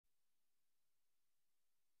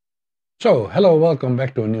So, hello, welcome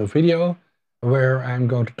back to a new video where I'm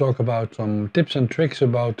going to talk about some tips and tricks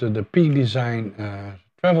about the Peak Design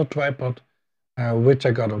travel tripod, which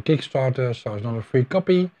I got on Kickstarter, so it's not a free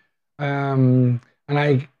copy. And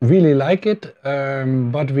I really like it,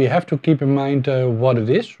 but we have to keep in mind what it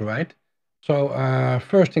is, right? So,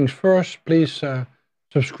 first things first, please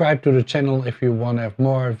subscribe to the channel if you want to have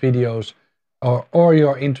more videos or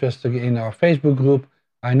you're interested in our Facebook group.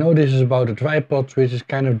 I know this is about the tripods, which is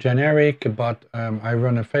kind of generic, but I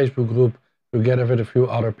run a Facebook group together with a few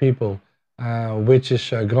other people, which is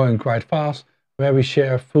growing quite fast, where we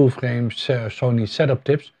share full-frame Sony setup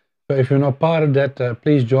tips. So if you're not part of that,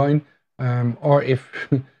 please join. Or if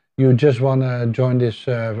you just want to join this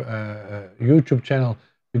YouTube channel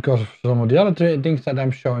because of some of the other things that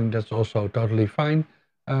I'm showing, that's also totally fine.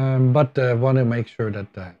 But want to make sure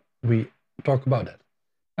that we talk about that.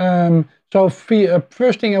 So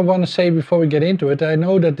first thing I want to say before we get into it, I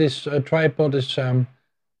know that this tripod is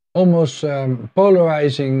almost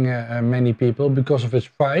polarizing many people because of its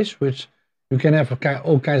price, which you can have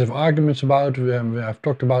all kinds of arguments about. I've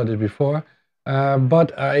talked about it before.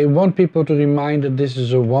 But I want people to remind that this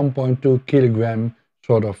is a 1.2 kilogram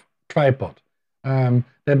sort of tripod.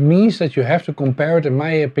 That means that you have to compare it, in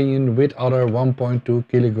my opinion, with other 1.2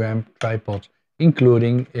 kilogram tripods,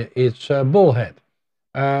 including its ball head.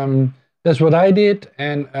 That's what I did,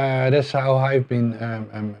 and that's how I've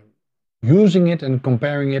been using it and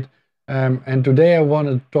comparing it. And today I want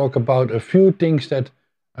to talk about a few things that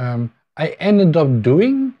I ended up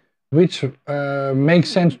doing, which make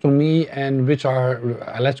sense to me and which are,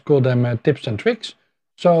 let's call them tips and tricks.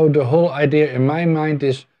 So the whole idea in my mind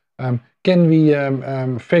is, can we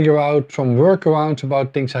figure out some workarounds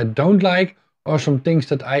about things I don't like, or some things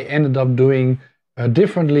that I ended up doing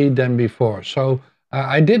differently than before. So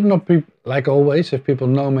I did not, like always, if people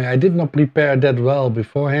know me, I did not prepare that well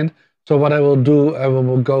beforehand. So what I will do, I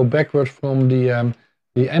will go backwards from the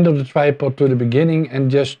end of the tripod to the beginning and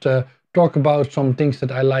just talk about some things that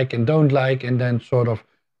I like and don't like, and then sort of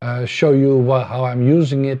show you how I'm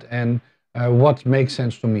using it and what makes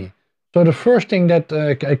sense to me. So the first thing that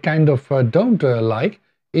I kind of don't like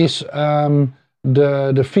is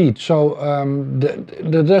the feet. So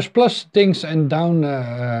there's plus things and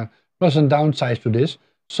plus and downsides to this.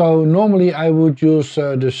 So normally I would use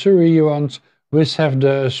the Surrey ones, which have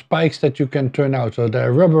the spikes that you can turn out. So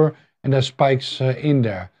they're rubber and there's spikes in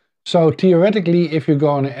there. So theoretically, if you go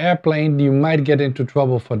on an airplane, you might get into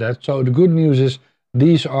trouble for that. So the good news is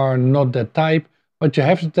these are not that type, but you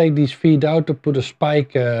have to take these feet out to put the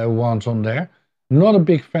spike ones on there. Not a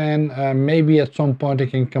big fan. Maybe at some point I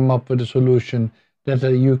can come up with a solution that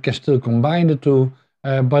you can still combine the two.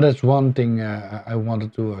 But that's one thing I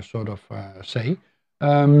wanted to sort of say.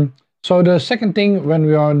 So the second thing when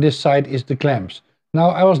we are on this side is the clamps. Now,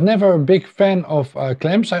 I was never a big fan of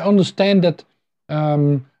clamps. I understand that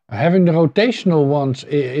having the rotational ones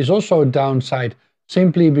is also a downside,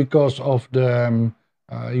 simply because of the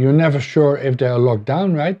you're never sure if they are locked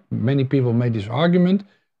down, right? Many people made this argument.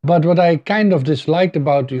 But what I kind of disliked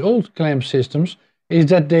about the old clamp systems is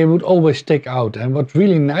that they would always stick out. And what's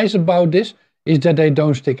really nice about this is that they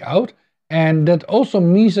don't stick out. And that also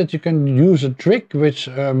means that you can use a trick, which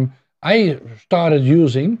I started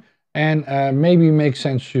using and maybe makes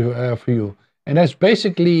sense for you. And that's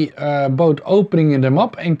basically both opening them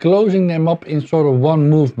up and closing them up in sort of one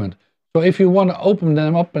movement. So if you want to open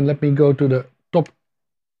them up, and let me go to the top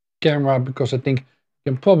camera because I think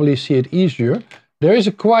you can probably see it easier. There is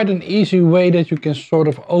quite an easy way that you can sort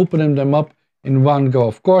of open them up in one go.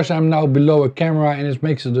 Of course, I'm now below a camera and it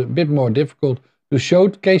makes it a bit more difficult to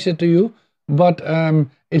showcase it to you, but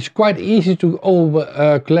it's quite easy to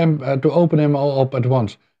open them all up at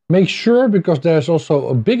once. Make sure, because there's also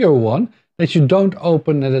a bigger one, that you don't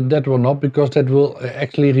open that one up, because that will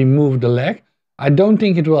actually remove the leg. I don't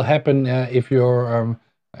think it will happen if you're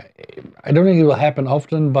I don't think it will happen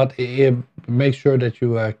often, but make sure that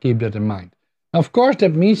you keep that in mind. Now, of course,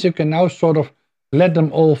 that means you can now sort of let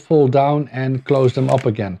them all fall down and close them up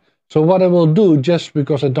again. So what I will do, just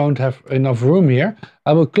because I don't have enough room here,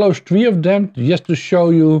 I will close 3 of them just to show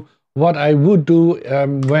you what I would do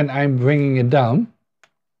when I'm bringing it down.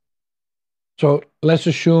 So let's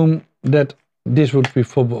assume that this would be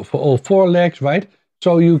for all 4 legs, right?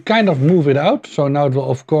 So you kind of move it out. So now it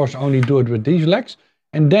will, of course, only do it with these legs.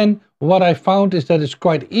 And then what I found is that it's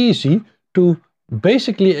quite easy to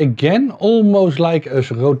basically, again, almost like a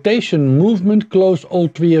rotation movement, close all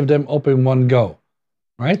 3 of them up in one go.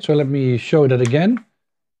 Right, so let me show that again.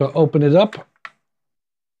 So open it up.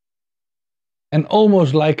 And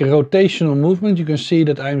almost like a rotational movement, you can see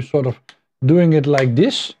that I'm sort of doing it like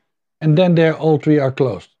this. And then there all 3 are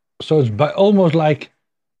closed. So it's by almost like,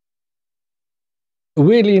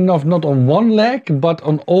 weirdly enough, not on one leg, but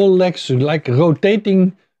on all legs, like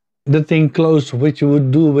rotating the thing close, which you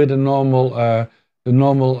would do with a normal,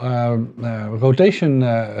 rotation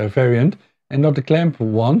variant, and not the clamp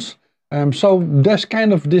ones. So that's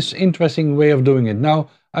kind of this interesting way of doing it. Now,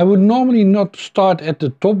 I would normally not start at the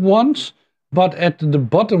top ones, but at the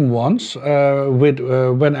bottom ones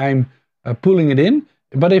when I'm pulling it in.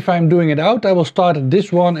 But if I'm doing it out, I will start at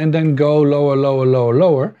this one and then go lower, lower, lower,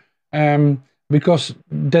 lower, because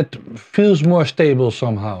that feels more stable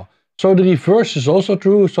somehow. So the reverse is also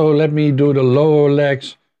true. So let me do the lower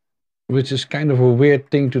legs, which is kind of a weird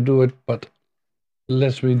thing to do it, but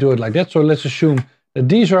let's me do it like that. So let's assume that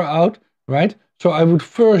these are out, right? So I would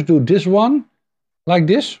first do this one like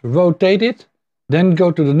this, rotate it, then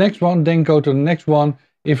go to the next one, then go to the next one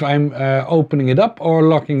if I'm opening it up or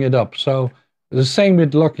locking it up. So the same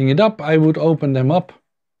with locking it up, I would open them up,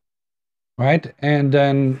 right? And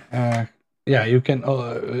then, yeah, you can,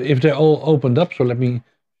 if they're all opened up, so let me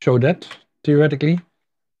show that theoretically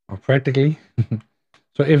or practically.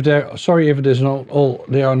 So if they're, sorry if there's not all,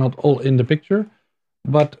 they are not all in the picture,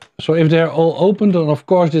 but so if they're all open, then of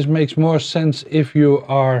course this makes more sense if you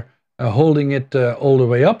are holding it all the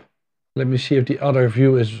way up. Let me see if the other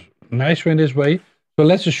view is nicer in this way. So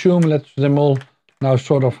let's assume let them all now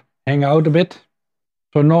sort of hang out a bit.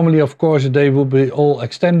 So normally, of course, they will be all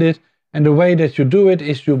extended. And the way that you do it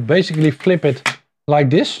is you basically flip it like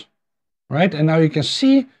this, right? And now you can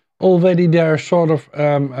see already there sort of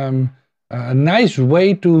a nice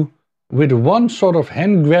way to, with one sort of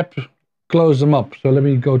hand grab, close them up. So let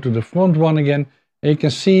me go to the front one again. And you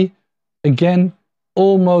can see, again,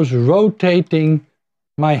 almost rotating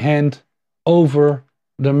my hand over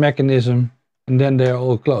the mechanism, and then they're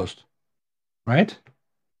all closed, right?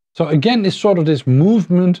 So again, it's sort of this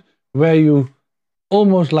movement where you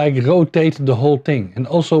almost like rotate the whole thing. And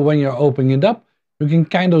also when you're opening it up, you can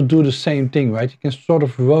kind of do the same thing, right? You can sort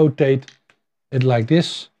of rotate it like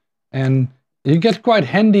this, and you get quite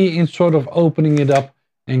handy in sort of opening it up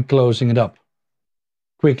and closing it up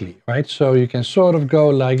quickly, right? So you can sort of go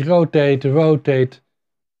like rotate, rotate.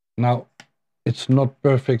 Now, it's not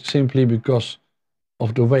perfect simply because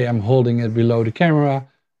of the way I'm holding it below the camera,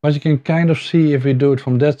 but you can kind of see if we do it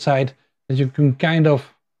from that side, that you can kind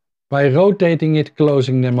of, by rotating it,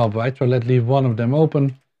 closing them up, right? So let's leave one of them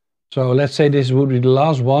open. So let's say this would be the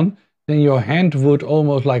last one, then your hand would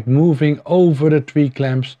almost like moving over the 3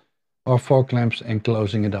 clamps or 4 clamps and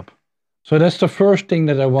closing it up. So that's the first thing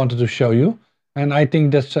that I wanted to show you, and I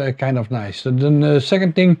think that's kind of nice. So then the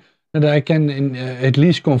second thing that I can at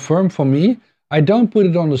least confirm for me, I don't put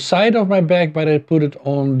it on the side of my bag, but I put it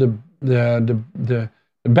on the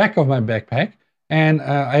back of my backpack, and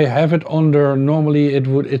I have it under, normally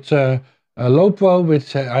it's a Lowepro,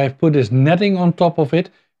 which I have put this netting on top of it,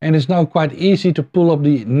 and it's now quite easy to pull up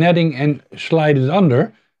the netting and slide it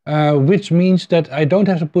under, which means that I don't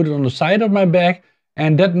have to put it on the side of my bag,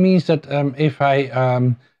 and that means that if I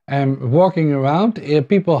am walking around,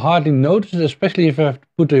 people hardly notice, especially if I have to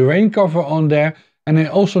put the rain cover on there, and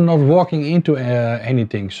I'm also not walking into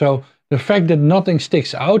anything. So the fact that nothing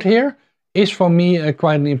sticks out here is for me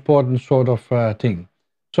quite an important sort of thing.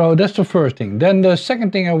 So that's the first thing. Then the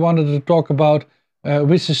second thing I wanted to talk about,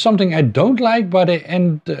 which is something I don't like, but I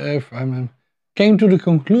came to the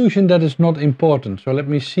conclusion that it's not important. So let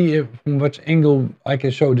me see if, from which angle I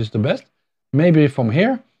can show this the best. Maybe from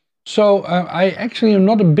here. So I actually am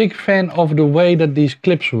not a big fan of the way that these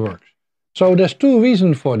clips work. So there's 2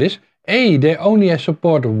 reasons for this. A, they only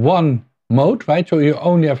support one mode, right? So you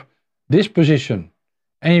only have this position,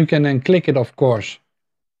 and you can then click it, of course.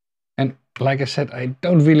 And like I said, I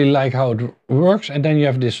don't really like how it works. And then you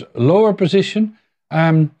have this lower position.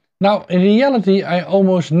 Now, in reality, I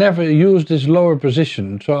almost never use this lower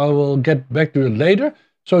position, so I will get back to it later.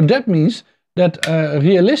 So that means that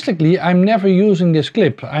realistically, I'm never using this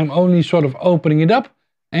clip. I'm only sort of opening it up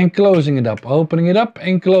and closing it up, opening it up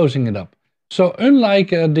and closing it up. So unlike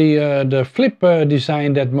the flip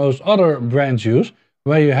design that most other brands use,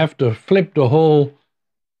 where you have to flip the whole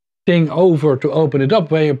thing over to open it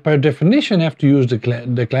up, where you per definition have to use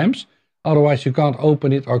the clamps, otherwise you can't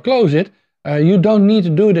open it or close it, you don't need to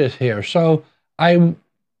do this here. So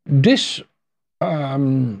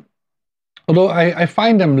although I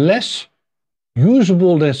find them less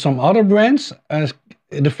usable than some other brands,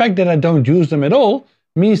 the fact that I don't use them at all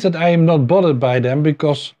means that I am not bothered by them,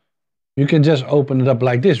 because you can just open it up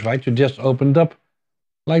like this, right? You just open it up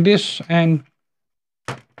like this and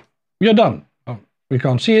you're done. Oh, we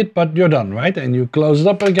can't see it, but you're done, right? And you close it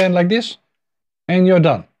up again like this and you're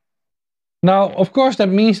done. Now, of course, that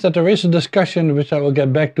means that there is a discussion, which I will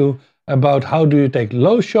get back to, about how do you take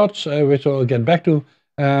low shots, which I will get back to.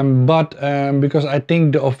 Because I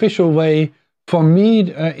think the official way for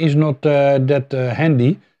me is not that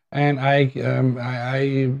handy, and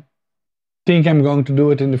I think I'm going to do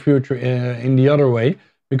it in the future in the other way,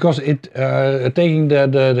 because taking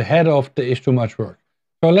the head off is too much work.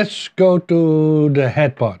 So let's go to the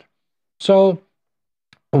head part. So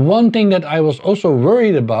one thing that I was also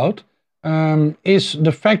worried about is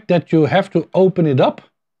the fact that you have to open it up.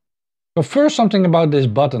 So first, something about this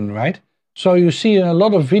button, right? So you see in a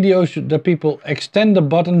lot of videos that people extend the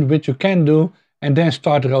button, which you can do, and then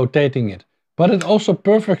start rotating it. But it also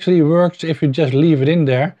perfectly works if you just leave it in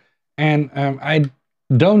there. And I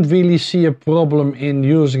don't really see a problem in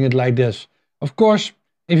using it like this. Of course,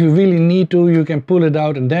 if you really need to, you can pull it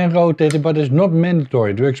out and then rotate it, but it's not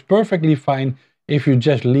mandatory. It works perfectly fine if you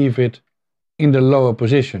just leave it in the lower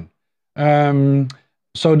position.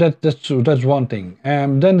 So that's one thing.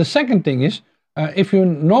 Then the second thing is, if you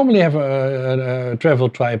normally have a travel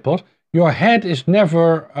tripod, your head is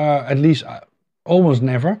never, at least almost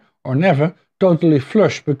never, or never, totally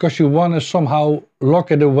flush, because you want to somehow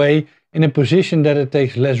lock it away in a position that it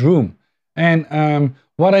takes less room. And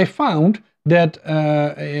what I found that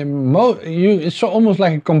it's almost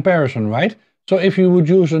like a comparison, right? So if you would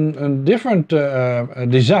use a different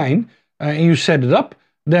design and you set it up,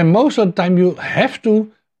 then most of the time you have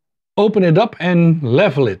to open it up and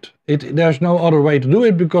level it. There's no other way to do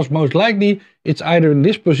it, because most likely it's either in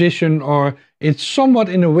this position or it's somewhat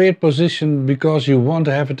in a weird position, because you want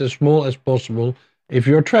to have it as small as possible if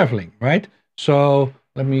you're traveling, right? So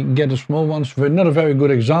let me get a small one. Not a very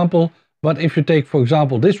good example, but if you take, for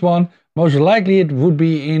example, this one, most likely it would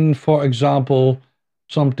be in, for example,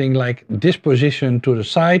 something like this position to the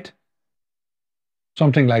side,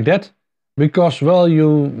 something like that. Because, well,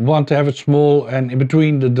 you want to have it small and in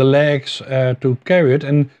between the legs to carry it.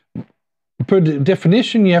 And per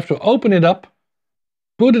definition, you have to open it up,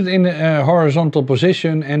 put it in a horizontal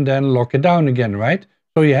position, and then lock it down again, right?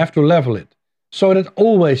 So you have to level it. So that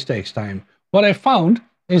always takes time. What I found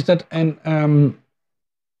is that,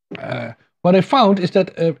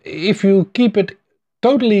 if you keep it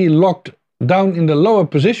totally locked down in the lower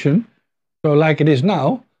position, so like it is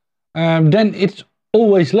now, then it's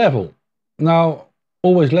always level. Now,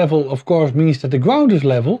 always level, of course, means that the ground is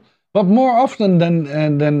level, but more often than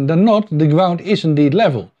not, the ground is indeed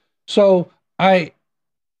level. So I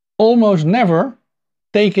almost never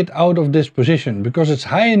take it out of this position, because it's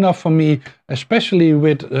high enough for me, especially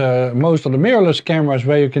with most of the mirrorless cameras,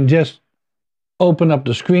 where you can just open up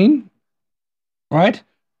the screen, right,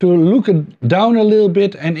 to look it down a little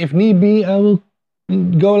bit, and if need be, I will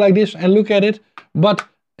go like this and look at it. But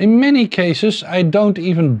in many cases, I don't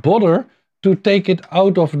even bother to take it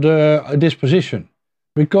out of this position,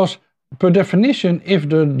 because per definition, if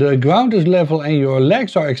the ground is level and your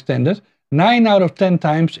legs are extended, 9 out of 10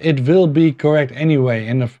 times it will be correct anyway.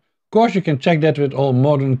 And of course you can check that with all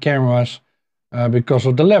modern cameras because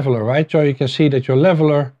of the leveler, right? So you can see that your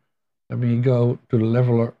leveler, let me go to the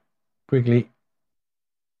leveler quickly.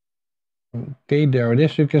 Okay, there it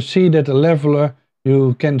is. You can see that the leveler,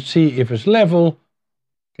 you can see if it's level.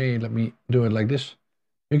 Okay, let me do it like this.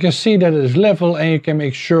 You can see that it is level, and you can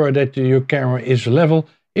make sure that your camera is level.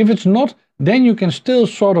 If it's not, then you can still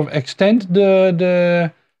sort of extend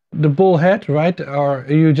the ball head, right? Or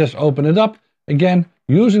you just open it up again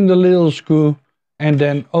using the little screw, and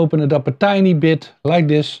then open it up a tiny bit like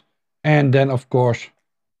this, and then of course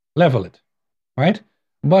level it, right?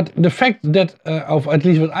 But the fact that, of at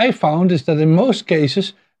least what I found, is that in most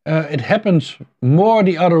cases it happens more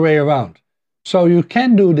the other way around. So you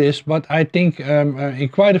can do this, but I think in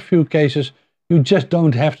quite a few cases you just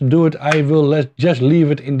don't have to do it. I will just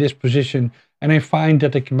leave it in this position, and I find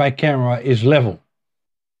that my camera is level.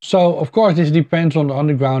 So of course this depends on the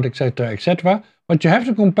underground, etc, etc. But you have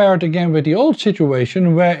to compare it again with the old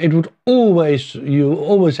situation, where it would you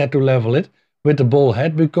always had to level it with the ball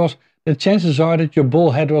head, because the chances are that your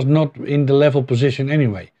ball head was not in the level position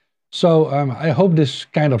anyway. So I hope this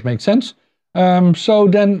kind of makes sense. So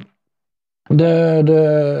then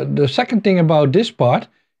the second thing about this part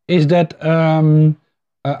is that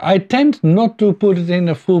I tend not to put it in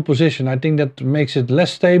a full position. I think that makes it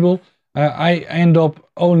less stable. I end up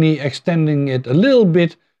only extending it a little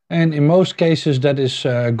bit, and in most cases that is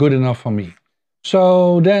good enough for me.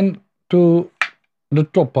 So then to the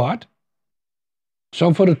top part.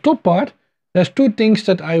 So for the top part, there's two things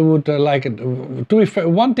that I would like.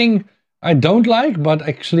 One thing I don't like, but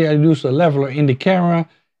actually I use the leveler in the camera,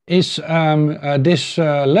 is this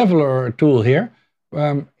leveler tool here.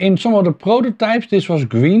 In some of the prototypes, this was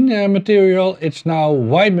green material. It's now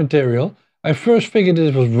white material. I first figured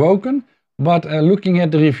it was broken, but looking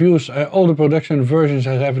at the reviews, all the production versions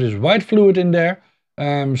have this white fluid in there.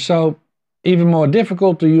 So even more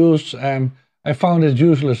difficult to use. I found it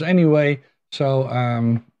useless anyway. So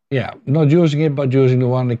yeah, not using it, but using the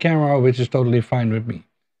one on the camera, which is totally fine with me.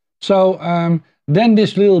 So then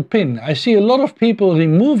this little pin, I see a lot of people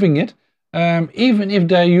removing it, even if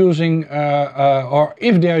they're using or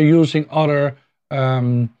if they're using other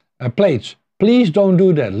plates. Please don't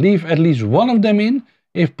do that. Leave at least one of them in,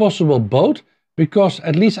 if possible both, because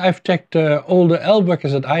at least I've checked all the L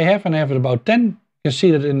brackets that I have, and I have about 10. You can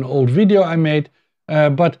see that in an old video I made,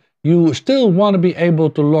 but you still want to be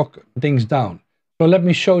able to lock things down. So let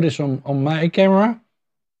me show this on my camera.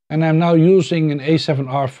 And I'm now using an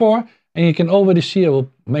A7R4, and you can already see I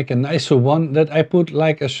will make a nicer one that I put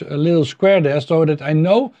like a little square there so that I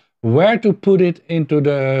know where to put it into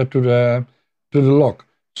the lock.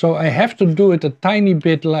 So I have to do it a tiny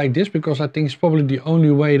bit like this because I think it's probably the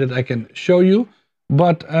only way that I can show you.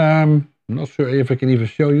 But I'm not sure if I can even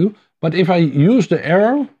show you. But if I use the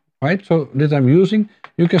arrow, right, so that I'm using,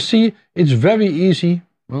 you can see it's very easy.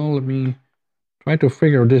 Well, let me try to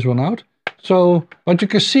figure this one out. So what you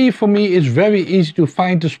can see for me is very easy to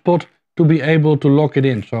find the spot to be able to lock it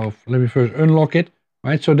in. So let me first unlock it,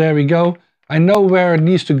 right? So there we go. I know where it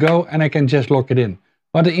needs to go and I can just lock it in.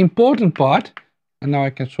 But the important part, and now I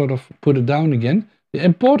can sort of put it down again. The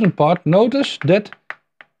important part, notice that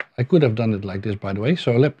I could have done it like this, by the way.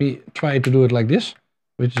 So let me try to do it like this,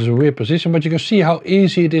 which is a weird position, but you can see how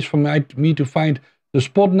easy it is for me to find the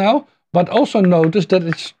spot now. But also notice that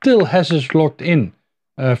it still has this locked in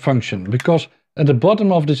function, because at the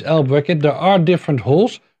bottom of this L bracket there are different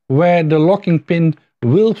holes where the locking pin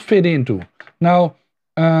will fit into. Now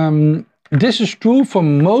this is true for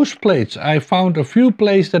most plates. I found a few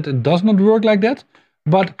plates that it does not work like that,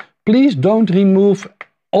 but please don't remove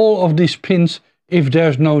all of these pins if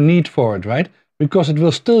there's no need for it, right? Because it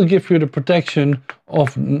will still give you the protection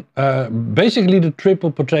of basically the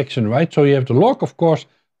triple protection, right? So you have the lock, of course,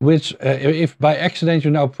 which if by accident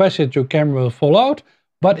you now press it, your camera will fall out,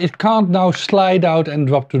 but it can't now slide out and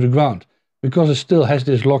drop to the ground because it still has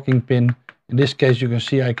this locking pin. In this case, you can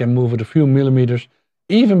see I can move it a few millimeters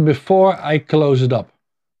even before I close it up,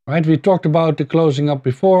 right? We talked about the closing up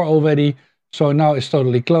before already, so now it's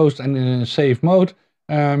totally closed and in a safe mode.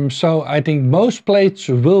 So I think most plates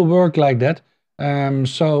will work like that.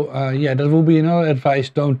 Yeah, that will be another advice.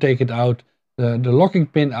 Don't take it out, the locking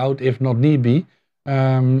pin out if not need be.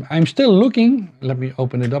 I'm still looking, let me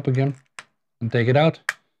open it up again and take it out.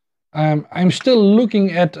 I'm still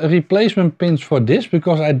looking at replacement pins for this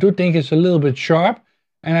because I do think it's a little bit sharp,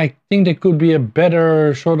 and I think there could be a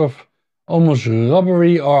better sort of almost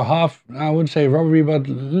rubbery or half, I wouldn't say rubbery, but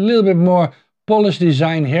a little bit more polished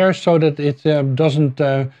design here so that it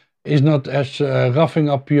is not as roughing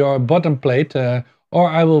up your bottom plate, or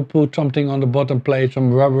I will put something on the bottom plate,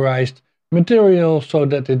 some rubberized material so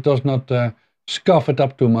that it does not scuff it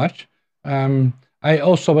up too much. I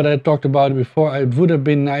also, but I talked about it before, it would have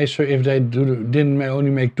been nicer if they didn't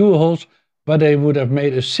only make 2 holes, but they would have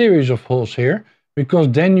made a series of holes here, because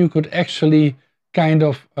then you could actually kind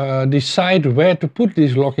of decide where to put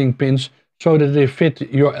these locking pins so that they fit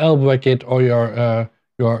your L bracket or your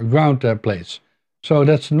ground plates. So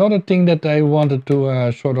that's another thing that I wanted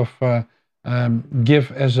to sort of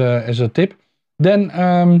give as a tip.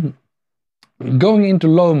 Then going into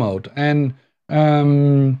low mode, and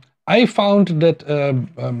I found that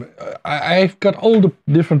I've got all the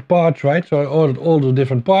different parts, right? So I ordered all the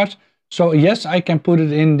different parts. So yes, I can put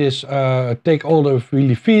it in this, take all the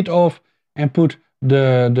really feet off and put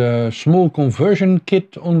the small conversion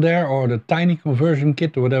kit on there, or the tiny conversion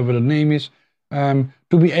kit, or whatever the name is,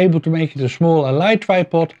 to be able to make it a small and light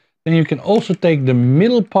tripod. Then you can also take the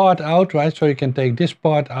middle part out, right? So you can take this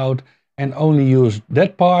part out and only use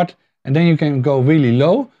that part, and then you can go really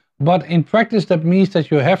low. But in practice, that means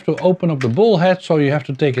that you have to open up the ball head, so you have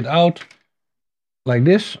to take it out like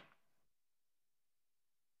this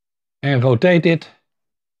and rotate it,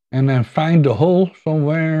 and then find the hole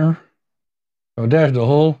somewhere. So there's the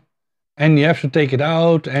hole, and you have to take it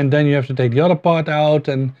out, and then you have to take the other part out,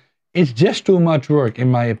 and it's just too much work in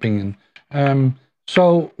my opinion.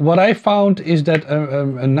 So what I found is that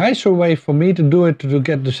a nicer way for me to do it, to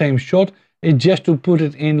get the same shot, is just to put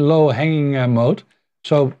it in low hanging mode.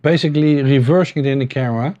 So basically reversing it in the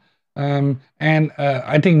camera.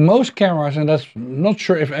 I think most cameras, and that's not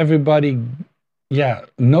sure if everybody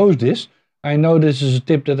knows this. I know this is a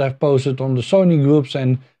tip that I've posted on the Sony groups,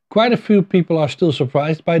 and quite a few people are still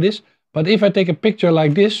surprised by this. But if I take a picture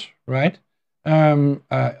like this, right,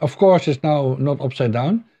 Of course, it's now not upside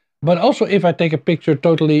down. But also if I take a picture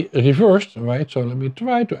totally reversed, right? So let me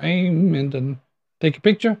try to aim and then take a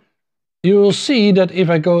picture. You will see that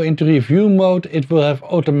if I go into review mode, it will have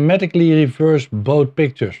automatically reversed both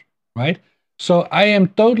pictures, right? So I am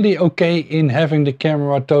totally okay in having the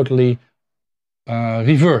camera totally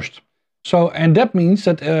reversed. So, and that means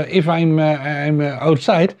that if I'm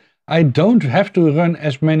outside, I don't have to run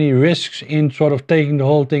as many risks in sort of taking the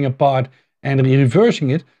whole thing apart and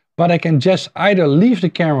reversing it, but I can just either leave the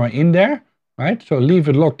camera in there, right? So leave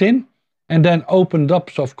it locked in and then open it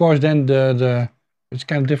up. So of course then it's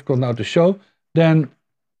kind of difficult now to show. Then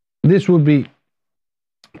this would be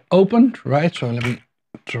opened, right? So let me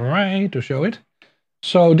try to show it.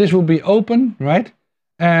 So this will be open, right?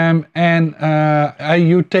 You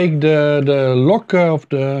take the lock of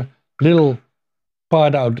the little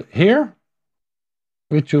part out here,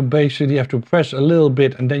 which you basically have to press a little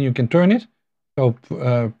bit and then you can turn it. So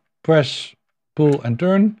press, pull and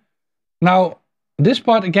turn. Now this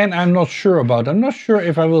part again I'm not sure about. I'm not sure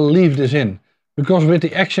if I will leave this in, because with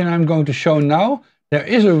the action I'm going to show now, there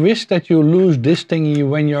is a risk that you lose this thingy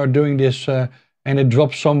when you're doing this and it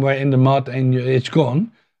drops somewhere in the mud and it's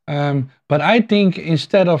gone. But I think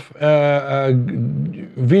instead of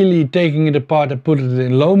really taking it apart and put it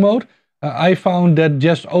in low mode, I found that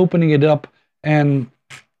just opening it up and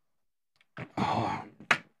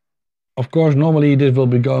of course normally this will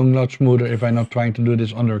be going a lot smoother if I'm not trying to do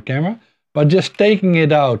this under a camera, but just taking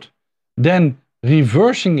it out, then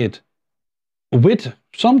reversing it with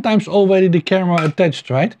sometimes already the camera attached,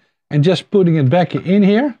 right? And just putting it back in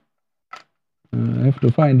here. I have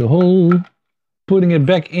to find the hole. Putting it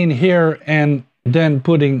back in here and then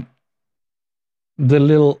putting the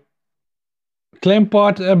little clamp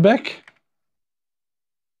part back.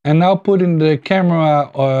 And now putting the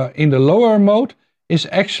camera in the lower mode is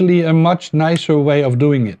actually a much nicer way of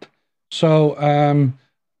doing it. So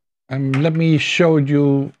let me show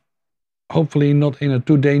you, hopefully not in a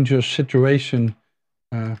too dangerous situation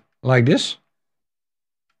like this.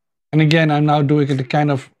 And again, I'm now doing it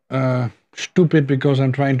kind of stupid because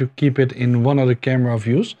I'm trying to keep it in one of the camera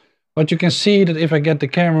views. But you can see that if I get the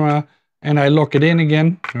camera and I lock it in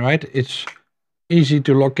again, right, it's easy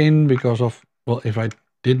to lock in because of, well, if I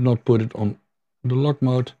did not put it on the lock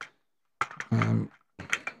mode,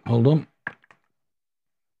 hold on.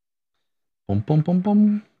 Pom, pom, pom,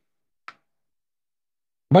 pom.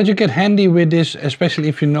 But you get handy with this, especially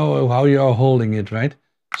if you know how you are holding it, right?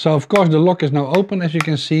 So of course the lock is now open, as you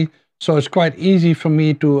can see. So it's quite easy for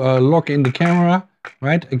me to lock in the camera,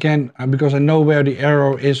 right? Again, because I know where the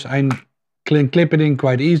arrow is, I can clip it in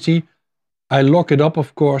quite easy. I lock it up,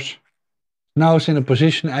 of course. Now it's in a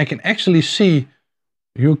position I can actually see,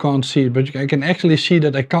 you can't see it, but I can actually see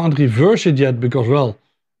that I can't reverse it yet because, well,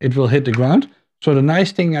 it will hit the ground. So the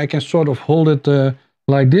nice thing, I can sort of hold it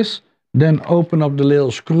like this, then open up the little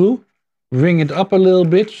screw, ring it up a little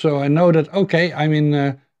bit, so I know that, okay, I'm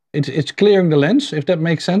in, it's clearing the lens, if that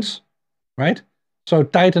makes sense. Right? So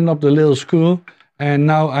tighten up the little screw and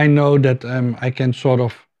now I know that I can sort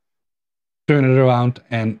of turn it around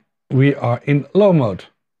and we are in low mode.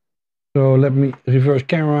 So let me reverse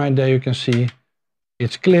camera and there you can see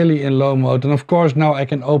it's clearly in low mode. And of course now I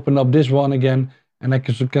can open up this one again and I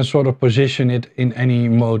can sort of position it in any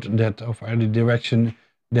mode that of any direction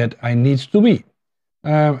that I need to be.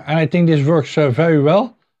 And I think this works very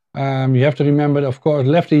well. You have to remember that, of course,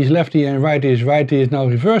 lefty is lefty and righty is now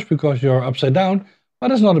reversed because you're upside down,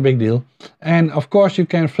 but it's not a big deal. And of course you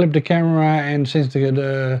can flip the camera, and since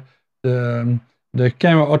the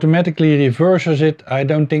camera automatically reverses it, I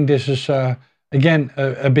don't think this is again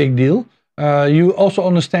a big deal. You also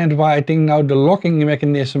understand why I think now the locking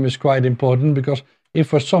mechanism is quite important, because if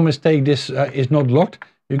for some mistake this is not locked,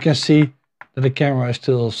 you can see that the camera is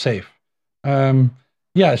still safe.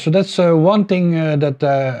 Yeah, so that's one thing that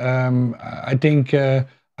I think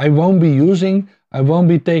I won't be using. I won't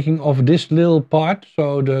be taking off this little part,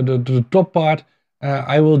 so the top part,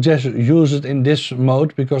 I will just use it in this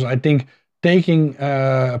mode, because I think taking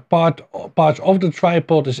parts of the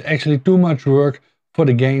tripod is actually too much work for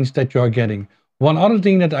the gains that you're getting. One other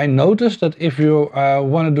thing that I noticed, that if you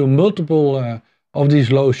want to do multiple of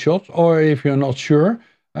these low shots, or if you're not sure,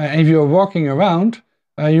 and if you're walking around,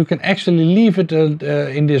 you can actually leave it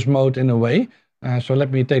in this mode in a way. So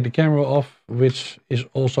let me take the camera off, which is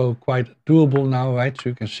also quite doable now, right? So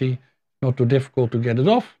you can see not too difficult to get it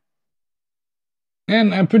off.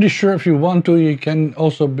 And I'm pretty sure if you want to, you can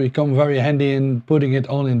also become very handy in putting it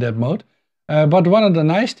on in that mode. But one of the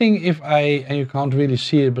nice thing, and you can't really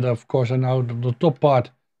see it, but of course I know the top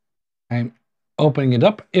part, I'm opening it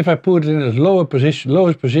up. If I put it in its lowest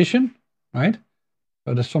position, right?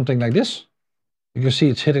 So there's something like this. You can see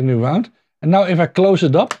it's hitting the ground. And now if I close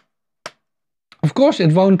it up, of course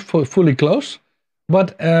it won't fully close,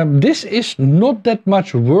 but this is not that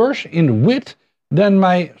much worse in width than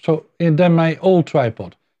my old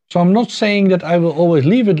tripod. So I'm not saying that I will always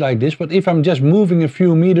leave it like this, but if I'm just moving a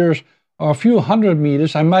few meters or a few 100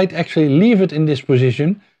 meters, I might actually leave it in this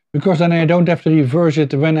position, because then I don't have to reverse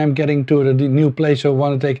it when I'm getting to the new place I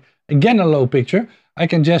want to take again a low picture. I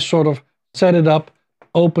can just sort of set it up,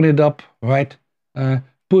 open it up, right?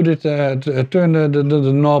 Put it, turn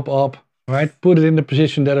the knob up, right? Put it in the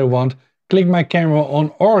position that I want, click my camera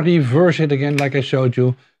on or reverse it again like I showed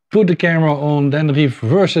you, put the camera on, then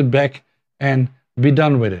reverse it back and be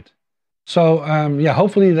done with it. So yeah,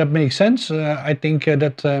 hopefully that makes sense. I think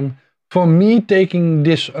that for me, taking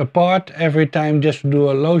this apart every time just to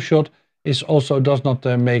do a low shot is also does not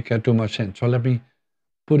make too much sense. So let me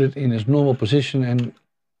put it in its normal position and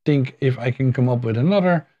think if I can come up with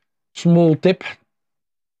another small tip.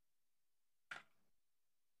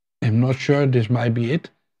 I'm not sure, this might be it.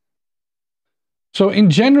 So in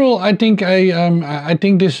general, I think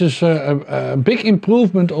this is a big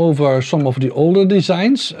improvement over some of the older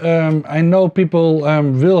designs. I know people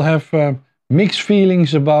will have mixed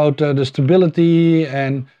feelings about the stability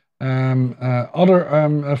and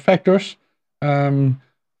other factors.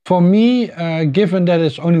 For me, given that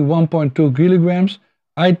it's only 1.2 kilograms,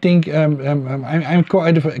 I think I'm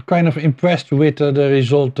kind of impressed with the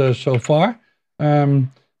result so far.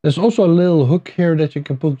 There's also a little hook here that you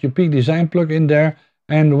can put your Peak Design plug in there.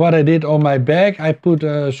 And what I did on my bag, I put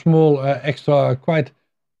a small extra, quite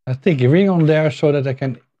a thick ring on there so that I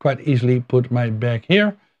can quite easily put my bag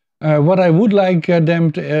here. What I would like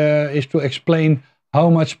them to, is to explain how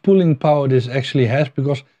much pulling power this actually has,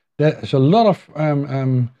 because there's a lot of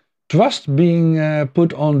thrust being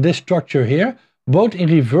put on this structure here, both in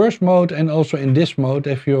reverse mode and also in this mode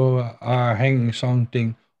if you are hanging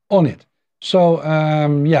something on it. So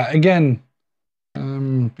yeah, again,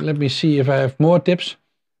 let me see if I have more tips.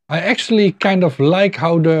 I actually kind of like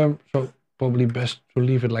how so probably best to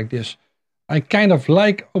leave it like this. I kind of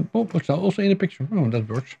like, what's that also in the picture? Oh, that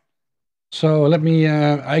works. So let me,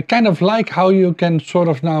 I kind of like how you can sort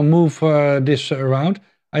of now move this around.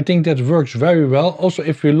 I think that works very well. Also,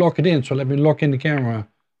 if you lock it in, so let me lock in the camera.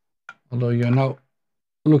 Although you're now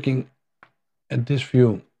looking at this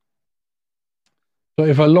view. So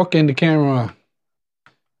if I lock in the camera,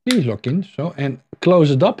 please lock in, so, and close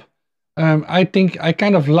it up. I think I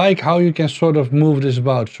kind of like how you can sort of move this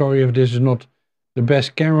about. Sorry if this is not the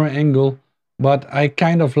best camera angle, but I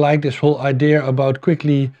kind of like this whole idea about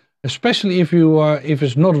quickly, especially if you are, if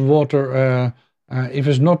it's not water, if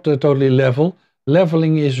it's not totally level.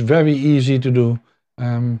 Leveling is very easy to do.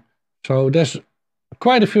 So there's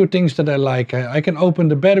quite a few things that I like. I can open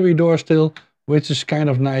the battery door still, which is kind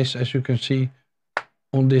of nice, as you can see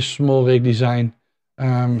on this small rig design.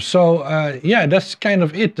 Yeah, that's kind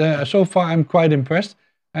of it. So far I'm quite impressed.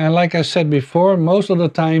 And like I said before, most of the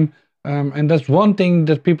time, and that's one thing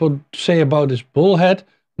that people say about this bullhead,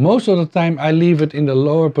 most of the time I leave it in the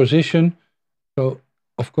lower position. So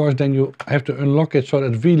of course then you have to unlock it so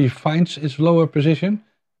that it really finds its lower position,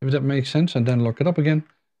 if that makes sense, and then lock it up again.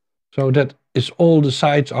 So that is all the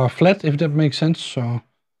sides are flat, if that makes sense. So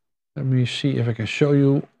let me see if I can show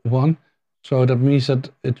you one. So that means that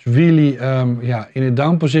it's really yeah, in a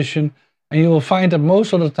down position, and you will find that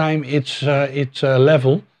most of the time it's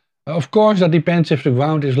level. Of course, that depends if the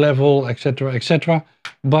ground is level, etc., etc.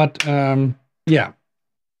 But yeah.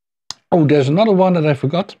 Oh, there's another one that I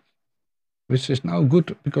forgot, which is now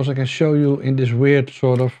good because I can show you in this weird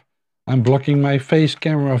sort of, I'm blocking my face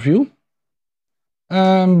camera view.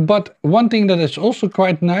 But one thing that is also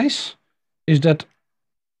quite nice is that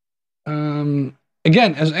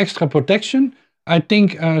again, as extra protection, I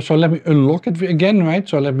think, so let me unlock it again, right?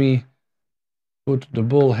 So let me put the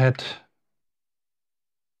bull head,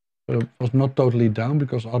 so it was not totally down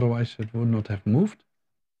because otherwise it would not have moved.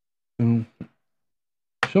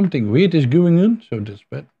 Something weird is going on, so that's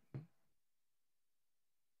bad.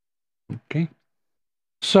 Okay.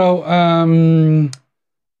 So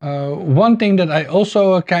one thing that I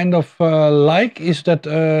also kind of like is that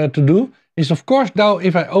to do is, of course, now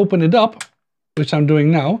if I open it up, which I'm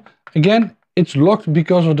doing now, again, it's locked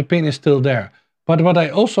because of the pin is still there. But what I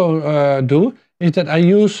also do is that I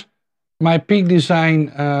use my Peak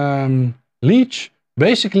Design leech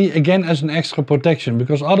basically again as an extra protection,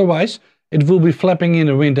 because otherwise it will be flapping in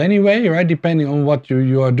the wind anyway, right? Depending on what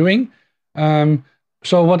you are doing.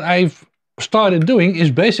 So what I've started doing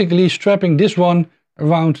is basically strapping this one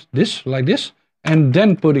around this, like this, and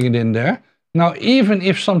then putting it in there. Now, even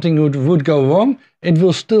if something would go wrong, it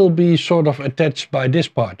will still be sort of attached by this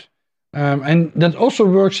part. And that also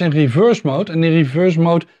works in reverse mode. And in reverse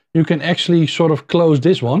mode, you can actually sort of close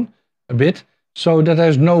this one a bit, so that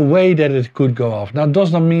there's no way that it could go off. Now, it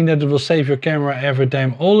does not mean that it will save your camera every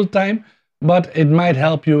time, all the time, but it might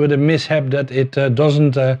help you with a mishap that it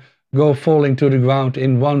doesn't go falling to the ground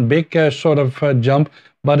in one big sort of jump,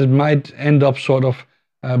 but it might end up sort of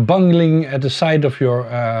bungling at the side of your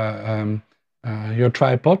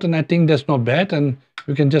tripod, and I think that's not bad. And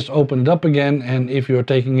you can just open it up again, and if you're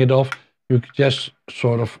taking it off, you can just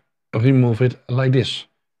sort of remove it like this,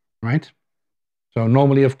 right? So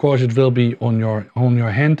normally, of course, it will be on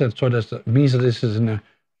your hand, and so that means that this is in a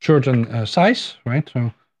certain size, right?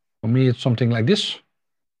 So for me, it's something like this,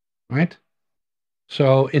 right?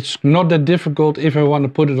 So it's not that difficult if I want to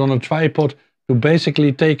put it on a tripod to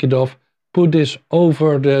basically take it off, put this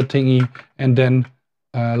over the thingy, and then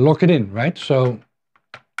lock it in, right? So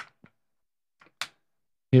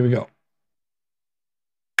here we go.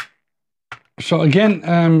 So again,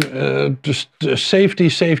 just safety,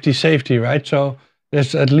 right? So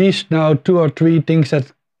there's at least now 2 or 3 things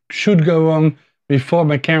that should go wrong before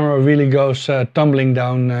my camera really goes tumbling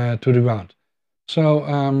down to the ground. So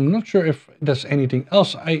I'm not sure if there's anything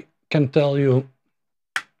else I can tell you.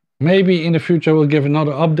 Maybe in the future we'll give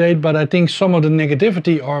another update, but I think some of the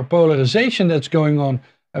negativity or polarization that's going on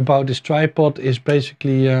about this tripod is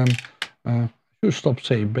basically, should stop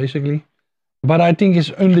saying basically, but I think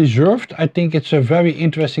it's undeserved. I think it's a very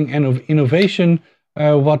interesting innovation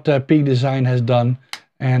what Peak Design has done,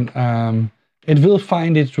 and it will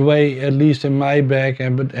find its way at least in my bag,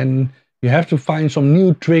 and you have to find some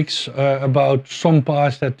new tricks about some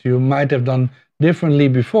parts that you might have done differently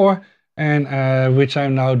before, and which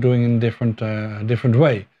I'm now doing in different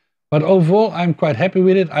way. But overall, I'm quite happy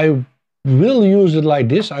with it. I will use it like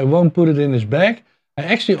this. I won't put it in this bag. I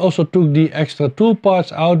actually also took the extra tool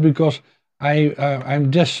parts out because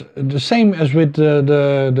I'm just the same as with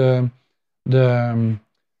the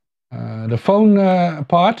phone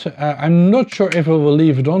part. I'm not sure if I will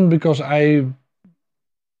leave it on because I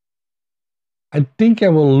think I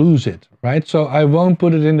will lose it, right? So I won't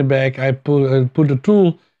put it in the bag. I put the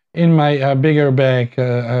tool in my bigger bag,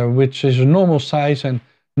 which is a normal size, and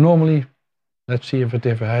normally, let's see if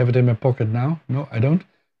I have it in my pocket now. No, I don't.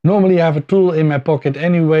 Normally I have a tool in my pocket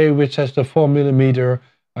anyway, which has the 4mm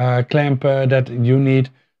clamp that you need.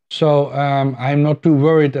 So I'm not too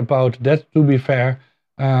worried about that, to be fair.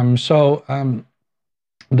 That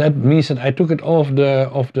means that I took it off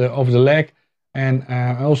the leg, and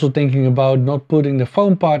also thinking about not putting the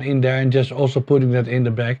foam part in there and just also putting that in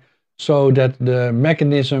the bag, so that the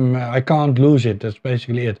mechanism, I can't lose it. That's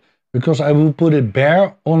basically it. Because I will put it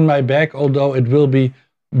bare on my back, although it will be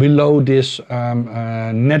below this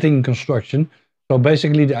netting construction. So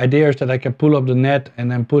basically the idea is that I can pull up the net and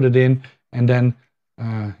then put it in, and then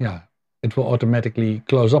yeah, it will automatically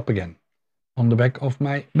close up again on the back of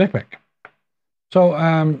my backpack. So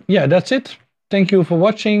yeah, that's it. Thank you for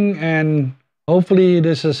watching, and hopefully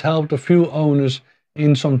this has helped a few owners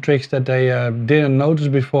in some tricks that they didn't notice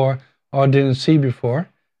before or didn't see before.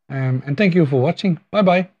 And thank you for watching. Bye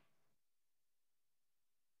bye.